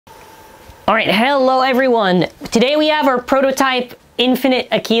Alright, hello everyone. Today we have our prototype Infinite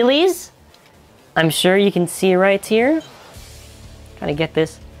Achilles. I'm sure you can see right here. Kind of get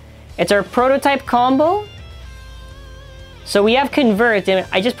this. It's our prototype combo. So we have convert, and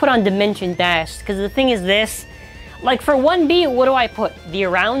I just put on dimension dash, because the thing is this. Like for 1B, what do I put? The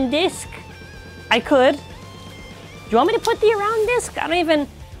around disc? I could. Do you want me to put the around disc? I don't even...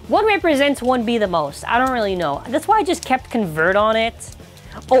 What represents 1B the most? I don't really know. That's why I just kept convert on it.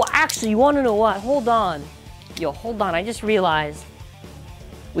 Oh, actually, you want to know what? Hold on. Yo, hold on. I just realized.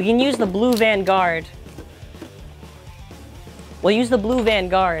 We can use the blue Vanguard. We'll use the blue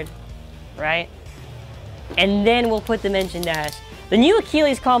Vanguard, right? And then we'll put dimension dash. The new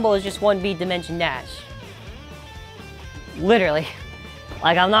Achilles combo is just 1B dimension dash. Literally.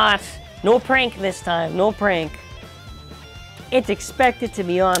 Like, I'm not... No prank this time. No prank. It's expected, to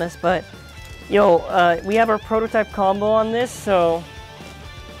be honest, but... Yo, we have our prototype combo on this, so...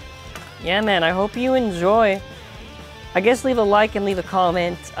 Yeah, man, I hope you enjoy. I guess leave a like and leave a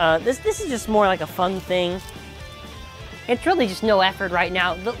comment. This is just more like a fun thing. It's really just no effort right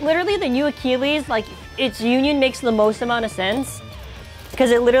now. Literally, the new Achilles, like, its Union makes the most amount of sense. Because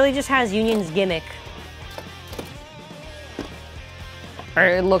it literally just has Union's gimmick. Or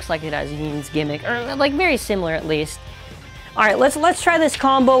it looks like it has Union's gimmick. Or, like, very similar, at least. Alright, let's try this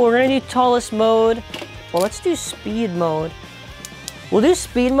combo. We're gonna do tallest mode. Well, let's do speed mode. We'll do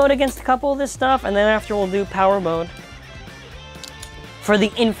speed mode against a couple of this stuff, and then after we'll do power mode. For the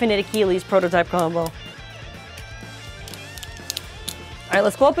Infinite Achilles prototype combo. Alright,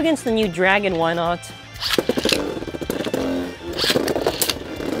 let's go up against the new Dragon, why not?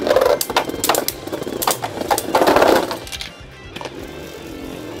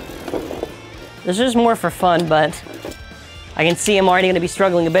 This is more for fun, but I can see I'm already going to be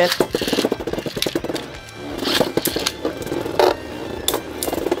struggling a bit.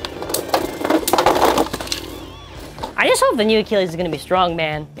 I just hope the new Achilles is going to be strong,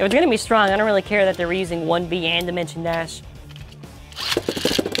 man. If it's going to be strong, I don't really care that they're reusing 1B and dimension dash.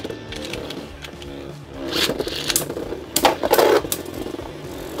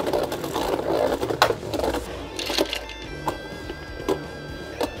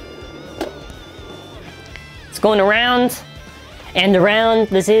 It's going around and around.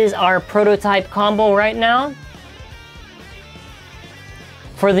 This is our prototype combo right now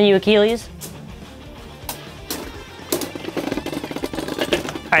for the new Achilles.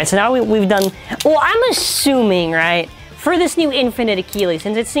 Alright, so now we've done... Well, I'm assuming, right, for this new Infinite Achilles,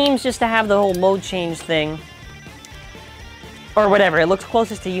 since it seems just to have the whole mode change thing, or whatever, it looks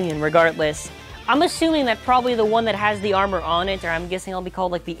closest to Union regardless. I'm assuming that probably the one that has the armor on it, or I'm guessing it'll be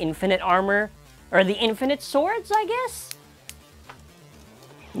called like the Infinite Armor, or the Infinite Swords, I guess?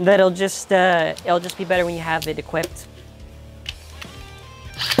 That'll just, it'll just be better when you have it equipped.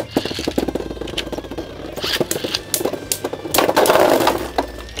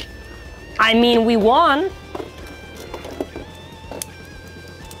 I mean, we won.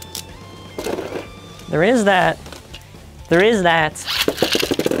 There is that. There is that.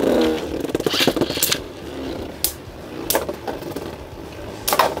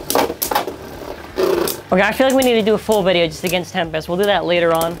 Okay, I feel like we need to do a full video just against Tempest. We'll do that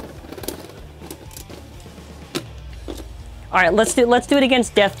later on. Alright, let's do it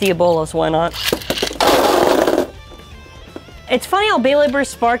against Death Diabolos, why not? It's funny how Beyblade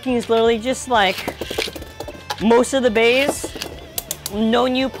Burst Sparking is literally just like most of the bays, no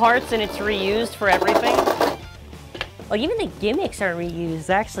new parts, and it's reused for everything. Like even the gimmicks are reused.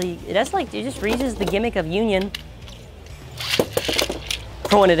 Actually, that's like it just reuses the gimmick of Union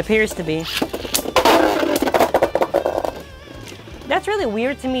for what it appears to be. That's really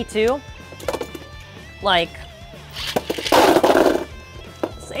weird to me too. Like.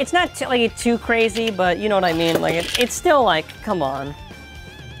 It's not like too crazy, but you know what I mean. Like it's still like, come on.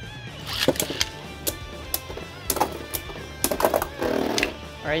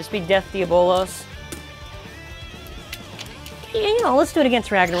 All right, just be Death Diabolos. Yeah, you know, let's do it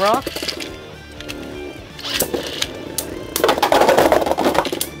against Ragnarok.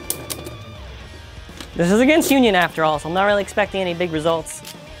 This is against Union after all, so I'm not really expecting any big results.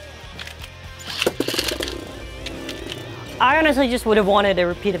 I honestly just would have wanted a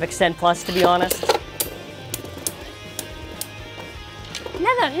repeat of Extend Plus, to be honest.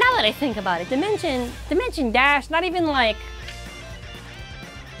 Now that I think about it, Dimension Dash, not even like...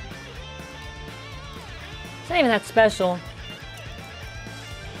 It's not even that special.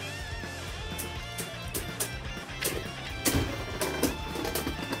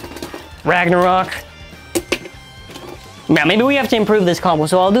 Ragnarok. Yeah, maybe we have to improve this combo,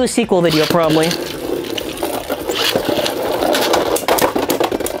 so I'll do a sequel video probably.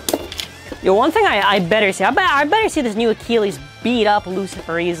 Yo, one thing I better see. I better see this new Achilles beat up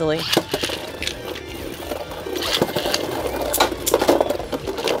Lucifer easily.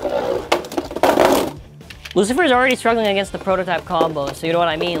 Lucifer's already struggling against the prototype combo, so you know what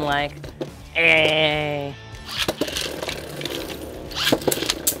I mean, like, eh.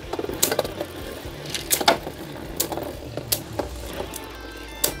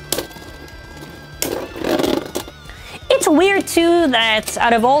 It's weird too that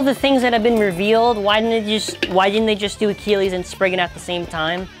out of all the things that have been revealed, why didn't they just do Achilles and Spriggan at the same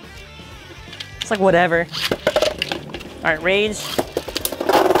time? It's like whatever. All right, Rage.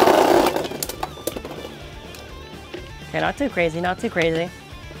 Okay, not too crazy, not too crazy.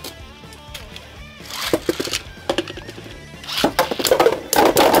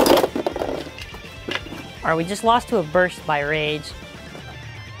 Alright, we just lost to a burst by Rage.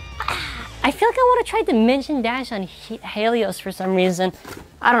 I feel like I want to try Dimension Dash on Helios for some reason.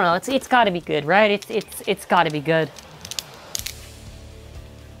 I don't know, it's gotta be good, right? It's gotta be good.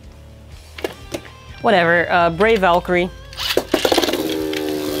 Whatever, Brave Valkyrie.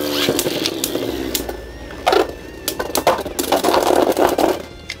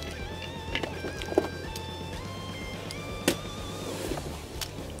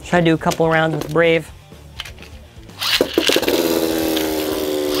 Try to do a couple rounds with Brave.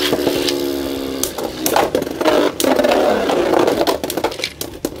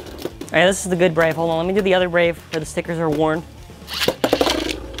 Alright, this is the good Brave. Hold on, let me do the other Brave where the stickers are worn.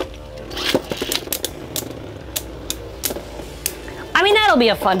 I mean, that'll be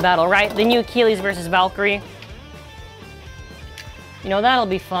a fun battle, right? The new Achilles versus Valkyrie. You know, that'll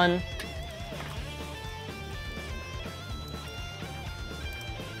be fun.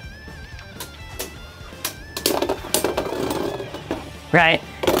 Right.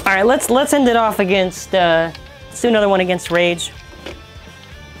 All right. Let's end it off against. Let's do another one against Rage.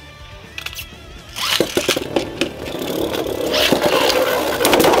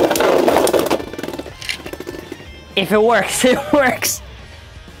 If it works, it works.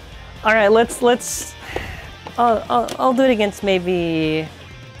 All right. Let's. I'll do it against maybe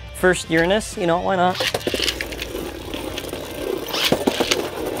first Uranus. You know, why not?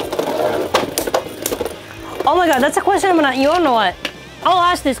 Oh my God, that's a question I'm gonna. You don't know what? I'll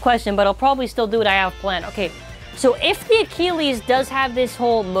ask this question, but I'll probably still do what I have planned. Okay, so if the Achilles does have this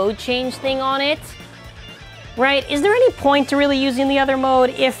whole mode change thing on it, right, is there any point to really using the other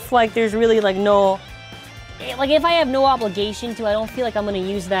mode if, like, there's really, like, no... Like, if I have no obligation to, I don't feel like I'm going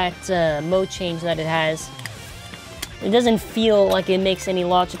to use that mode change that it has. It doesn't feel like it makes any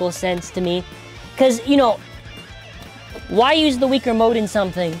logical sense to me. Because, you know, why use the weaker mode in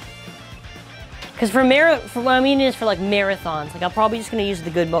something? Because for what I mean is for like marathons, like I'm probably just gonna use the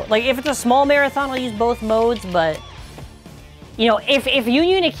good mode. Like if it's a small marathon, I'll use both modes, but you know, if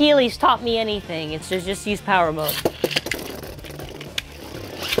Union Achilles taught me anything, it's just use power mode.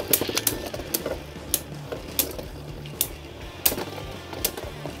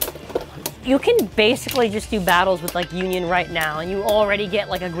 You can basically just do battles with like Union right now, and you already get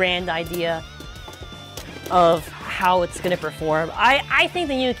like a grand idea of how it's gonna perform. I think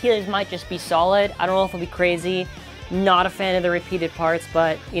the new Achilles might just be solid. I don't know if it'll be crazy. Not a fan of the repeated parts,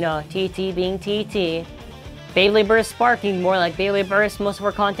 but you know, TT being TT. Beyblade Burst Sparking, more like Beyblade Burst, most of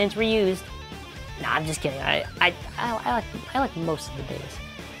our content's reused. Nah, I'm just kidding. I like most of the days.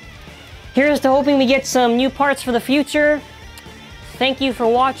 Here's to hoping we get some new parts for the future. Thank you for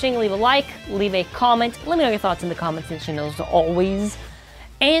watching. Leave a like, leave a comment. Let me know your thoughts in the comment section as always.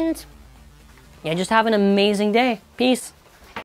 And yeah, just have an amazing day. Peace.